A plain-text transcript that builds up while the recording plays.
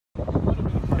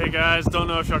Hey guys, don't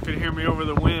know if y'all can hear me over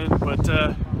the wind, but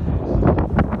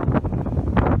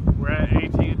we're at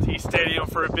AT&T Stadium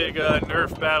for a big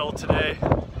Nerf battle today.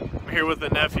 I'm here with the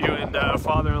nephew and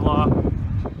father-in-law.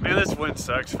 Man, this wind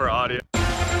sucks for audio.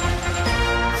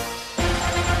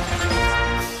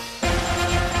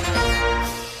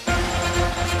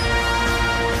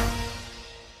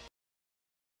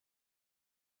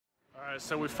 Alright,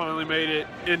 so we finally made it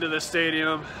into the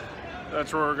stadium.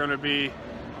 That's where we're going to be.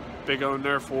 Big old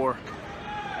Nerf war.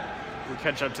 We'll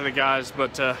catch up to the guys,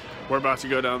 but we're about to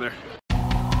go down there.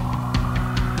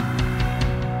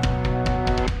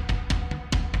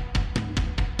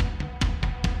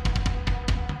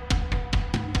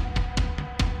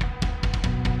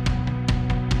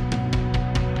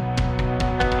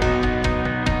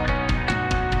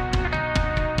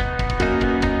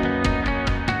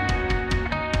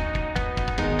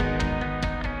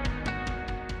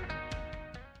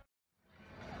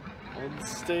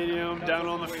 Stadium, down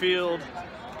on the field.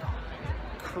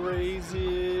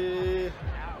 Crazy.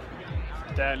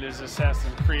 Dad in his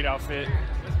Assassin's Creed outfit.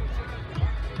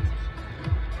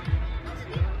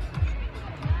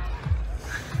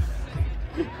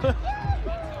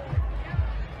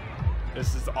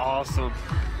 This is awesome.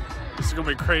 This is gonna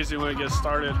be crazy when it gets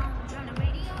started.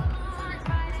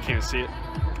 Can't see it.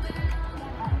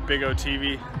 Big O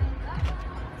TV.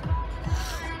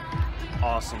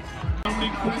 Awesome. So many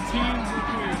cool teams up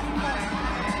here.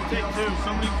 Take two.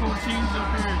 So many cool teams up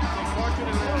here.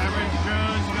 Average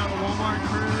Joe's, you got the Walmart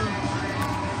crew.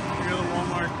 You got the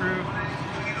Walmart crew.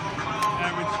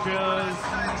 Average Joe's.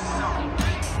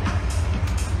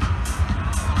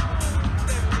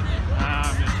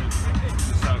 I miss it.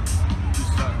 You suck. You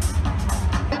suck.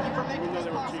 Thank you for making this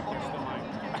possible.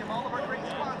 Give all of our great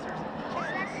sponsors.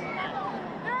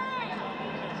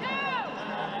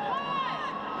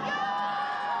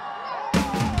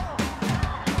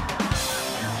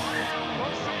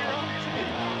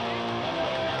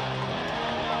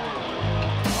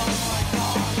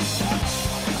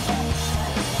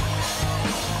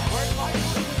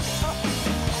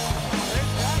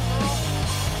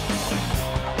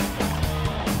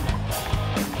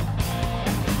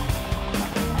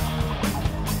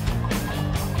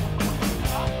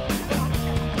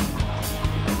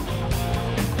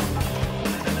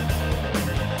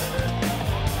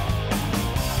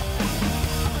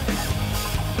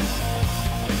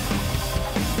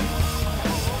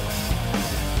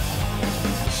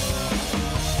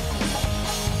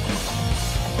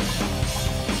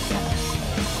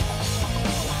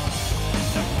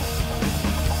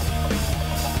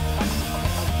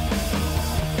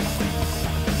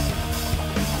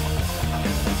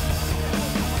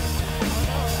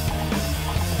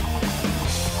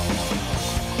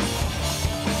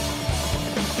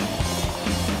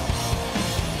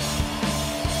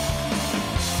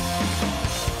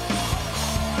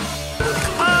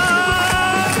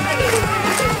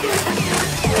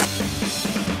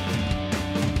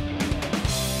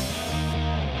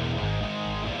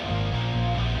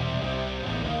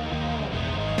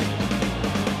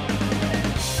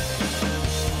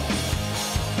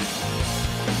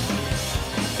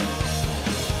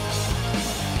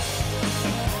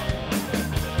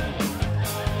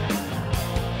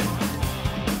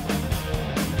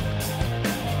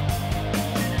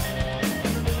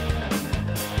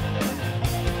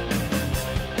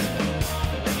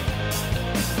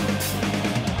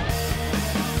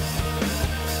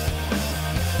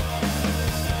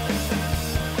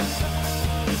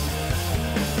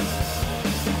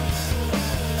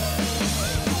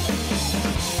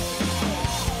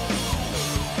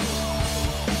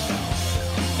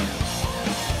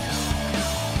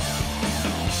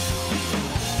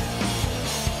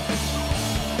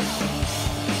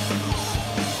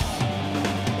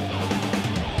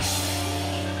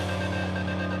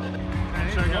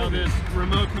 Check out this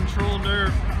remote control Nerf.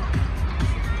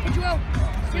 Hey Joel,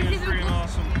 It's pretty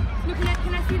awesome. look,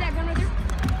 can I see that gun right there?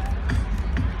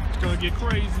 It's gonna get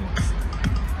crazy.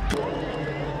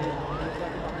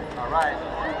 All right.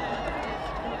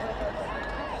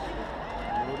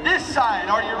 This side,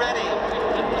 are you ready?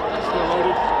 Still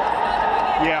loaded?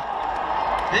 Yeah.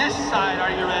 This side,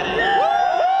 are you ready?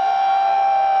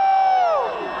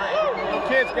 Great.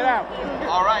 Kids, get out.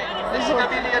 All right. This is going to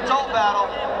be the adult battle.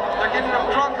 They're getting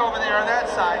them drunk over there on that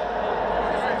side.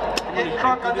 They're getting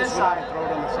drunk on this side. Throw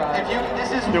it on the side. If you,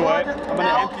 this is Do what? one I'm gonna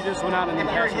out. empty this one out and then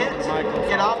If you're pass it over hit, to Michael.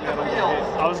 get off the field.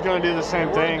 I was gonna do the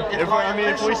same thing.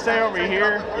 If we stay over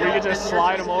here, we could just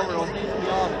slide them over them.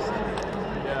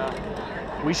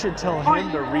 We should tell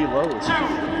him to reload. 2, 1,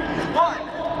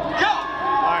 go!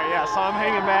 Alright, yeah, so I'm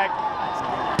hanging back.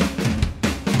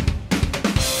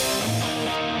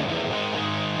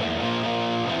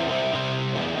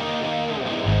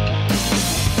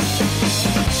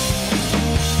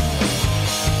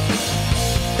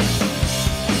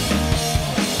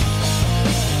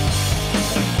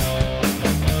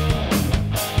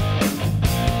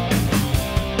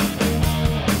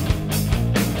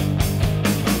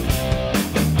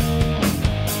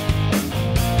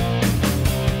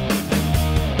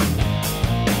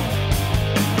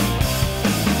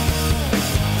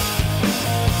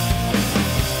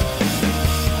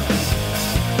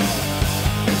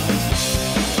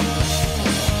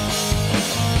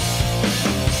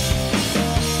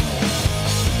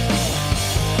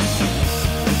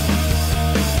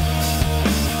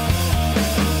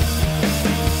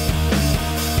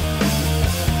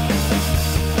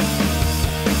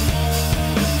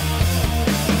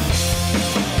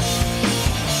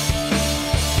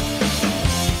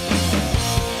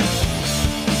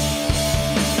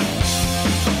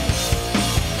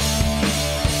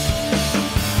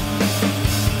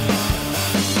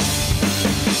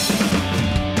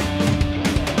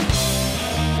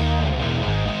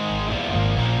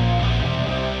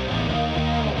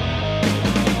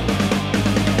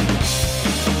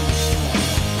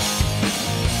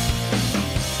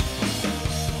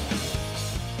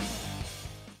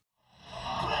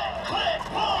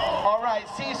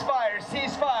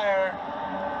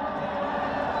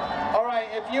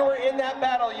 if you were in that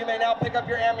battle, you may now pick up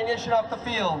your ammunition off the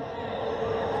field.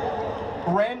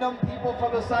 Random people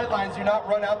from the sidelines do not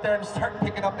run out there and start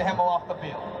picking up the ammo off the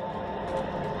field.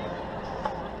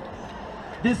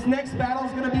 This next battle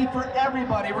is going to be for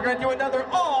everybody. We're going to do another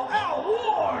all-out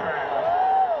war.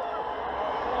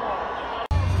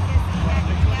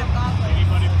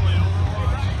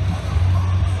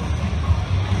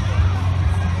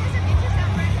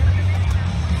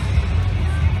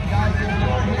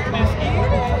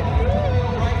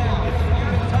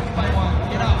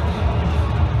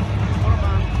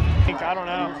 I don't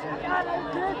know.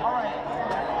 All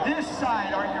right, this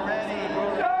side, are you ready?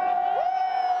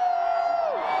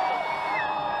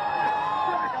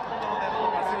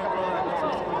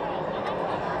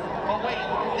 Oh wait,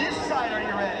 this side, are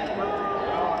you ready?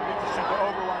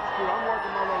 I'm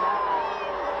working my way back.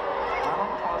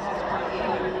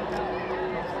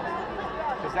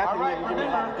 All right,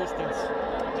 remember, distance.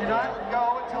 do not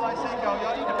go until I say go.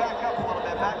 Y'all need to back up a little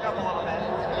bit, back up a little bit,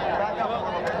 back up a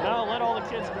little bit. No, let all the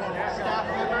kids go. Staff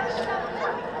members,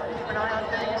 keep an eye on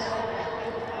things.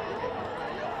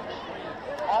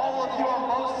 All of you on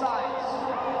both sides,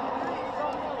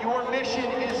 your mission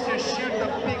is to shoot the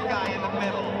big guy in the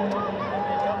middle.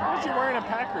 Why are you wearing a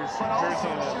Packers But also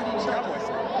jersey? shoot each other.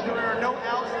 There are no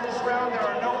outs in this round, there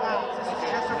are no outs. This is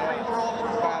just a free-for-all for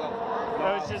fun.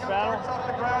 No, it's just battle. Off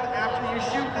the ground after you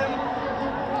shoot them.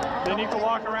 Then you can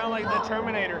walk around like the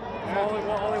Terminator. Only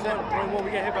one.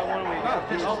 We get hit by one.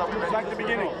 It's back to the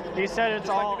beginning. He said it's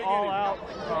all out.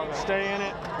 Stay in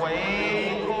it.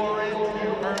 Wait for it,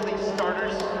 you early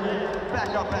starters. Back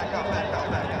up, back up, back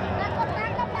up, back up.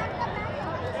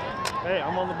 Hey,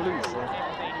 I'm on the blues, sir.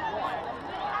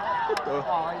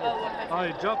 Oh,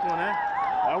 you jumped one, eh?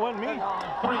 That wasn't me.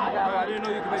 I didn't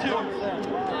know you could make jumps. 2,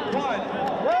 1,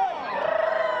 go!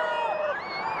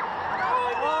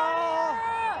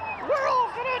 We're all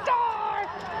gonna die!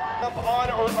 Up on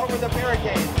or over the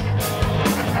barricade.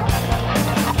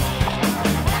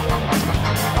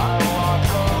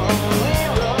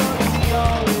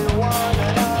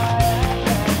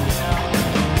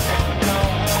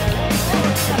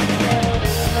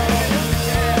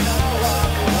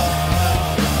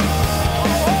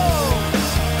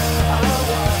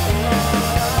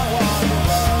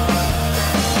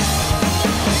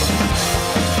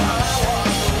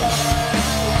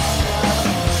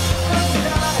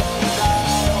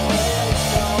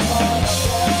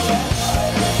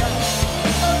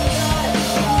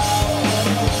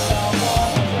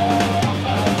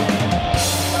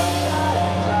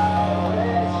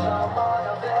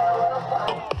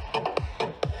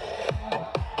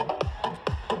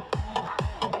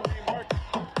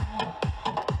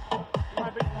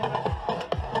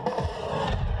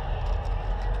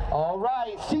 All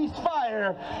right, cease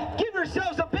fire. Give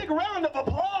yourselves a big round of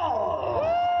applause.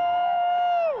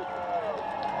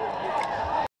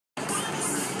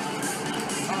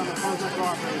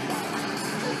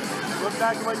 Look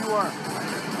back to where you were.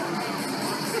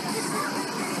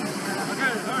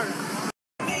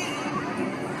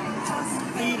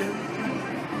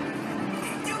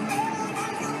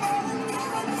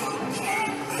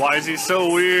 Why is he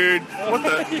so weird? What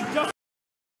the?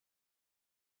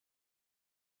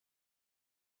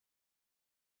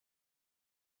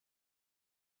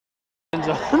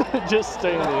 Just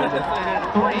stay in the end.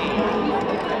 3, 2,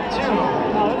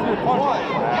 1, go!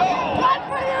 Run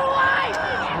for your life!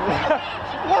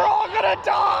 We're all gonna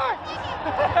die!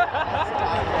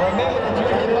 Remember the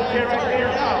Kid right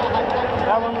here.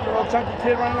 That one with the little chunky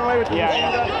kid running away with you?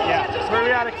 Yeah. Where we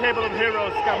had a Cable of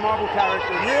Heroes. It's got Marvel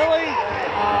characters. Really?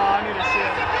 Oh, I need to see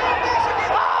it.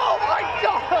 Oh my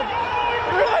God!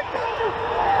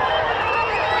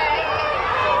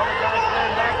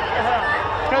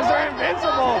 Because they're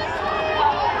invincible.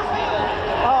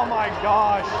 Oh my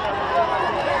gosh.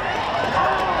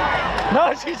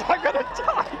 No, she's not gonna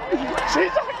die.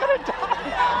 She's not gonna die.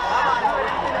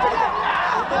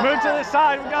 Move to the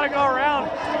side. We gotta go around.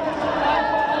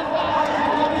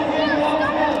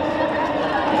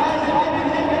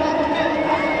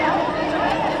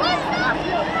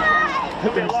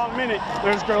 It'll be a long minute.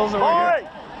 There's girls over here.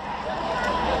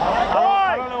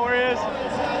 I don't know where he is.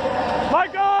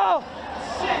 Michael!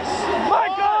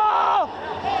 Michael!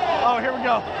 Oh, here we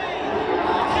go.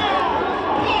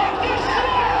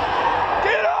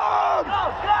 Get him!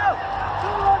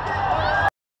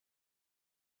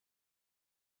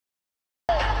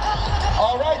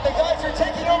 All right, the guys are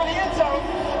taking over the end zone.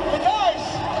 The guys!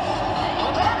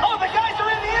 Oh, the guys are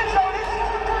in the end zone.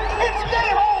 It's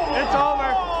game over. It's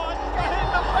over.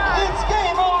 It's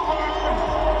game over.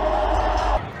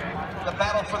 The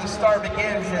battle for the star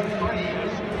begins in 3,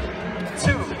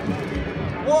 2,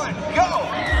 1, go!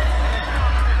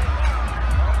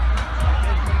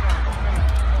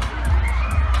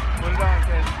 Put it on,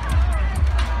 kid.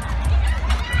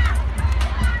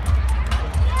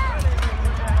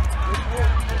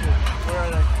 Where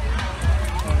are they?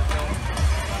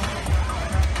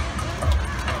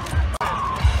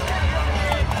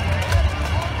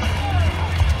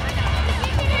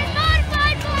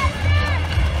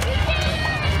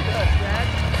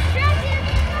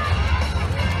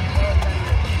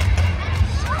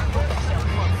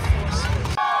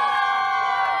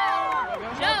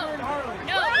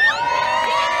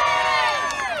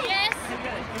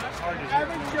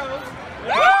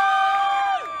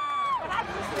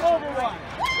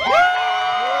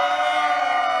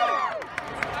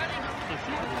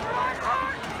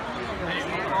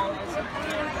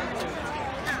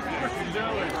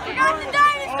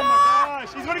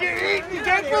 He's gonna get eaten! He's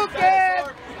dead food, kid!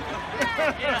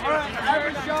 Alright,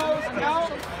 average Joe's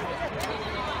out.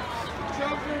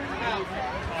 Children out.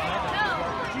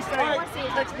 She said,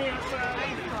 let's be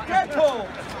outside. Deadpool!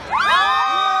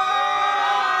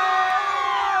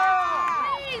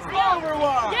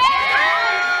 Overwatch!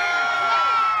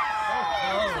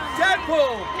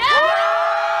 Deadpool!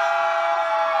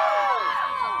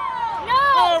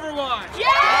 Overwatch!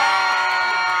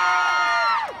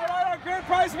 Alright, our grand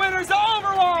prize winners, Overwatch!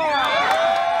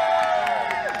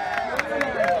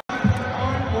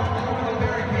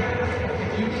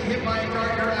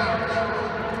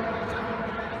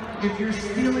 If you're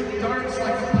stealing darts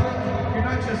like a punk, you're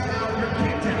not just out, you're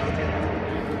kicked out.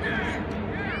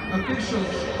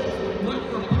 Officials, look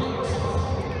for punks.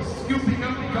 Scooping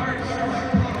up darts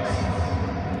like punks.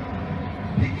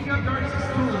 Picking up darts is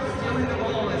cool, stealing them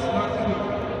all is not cool.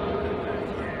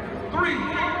 3,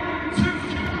 2,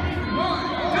 1,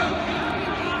 go!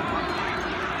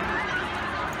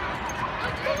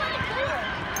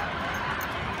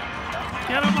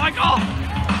 Get him, Michael!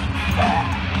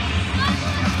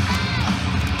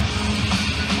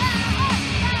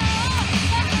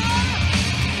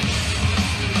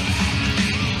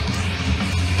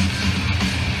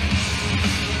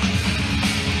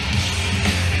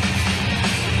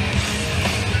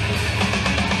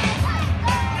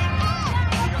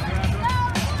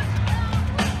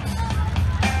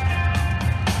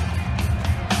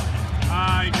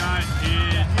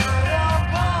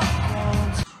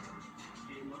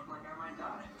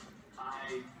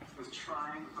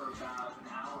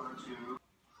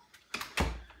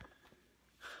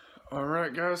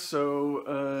 Alright guys,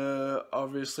 so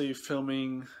obviously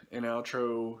filming an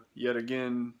outro yet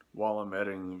again while I'm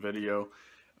editing the video.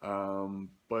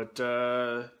 But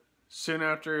soon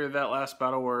after that last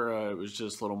battle where it was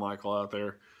just little Michael out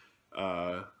there,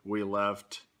 we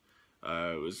left.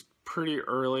 It was pretty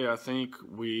early, I think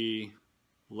we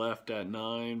left at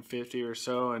 9:50 or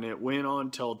so, and it went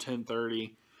on till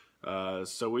 10:30.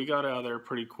 So we got out of there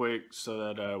pretty quick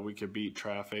so that we could beat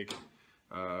traffic.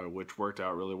 Which worked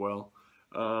out really well.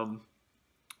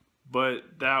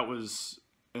 But that was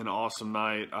an awesome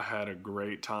night. I had a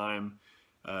great time.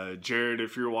 Jared,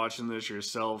 if you're watching this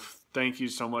yourself, thank you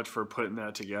so much for putting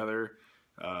that together.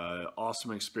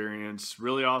 Awesome experience.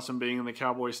 Really awesome being in the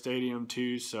Cowboy Stadium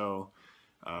too. So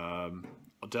I'll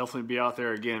definitely be out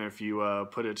there again if you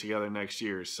put it together next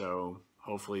year. So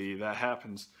hopefully that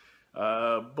happens.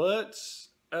 But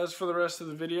as for the rest of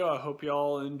the video, I hope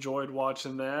y'all enjoyed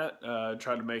watching that.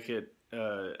 Tried to make it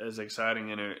as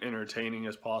exciting and entertaining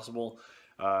as possible.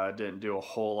 Didn't do a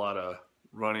whole lot of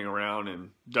running around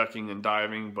and ducking and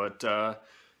diving, but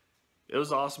it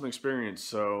was an awesome experience.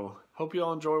 So hope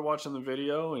y'all enjoy watching the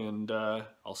video, and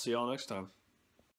I'll see y'all next time.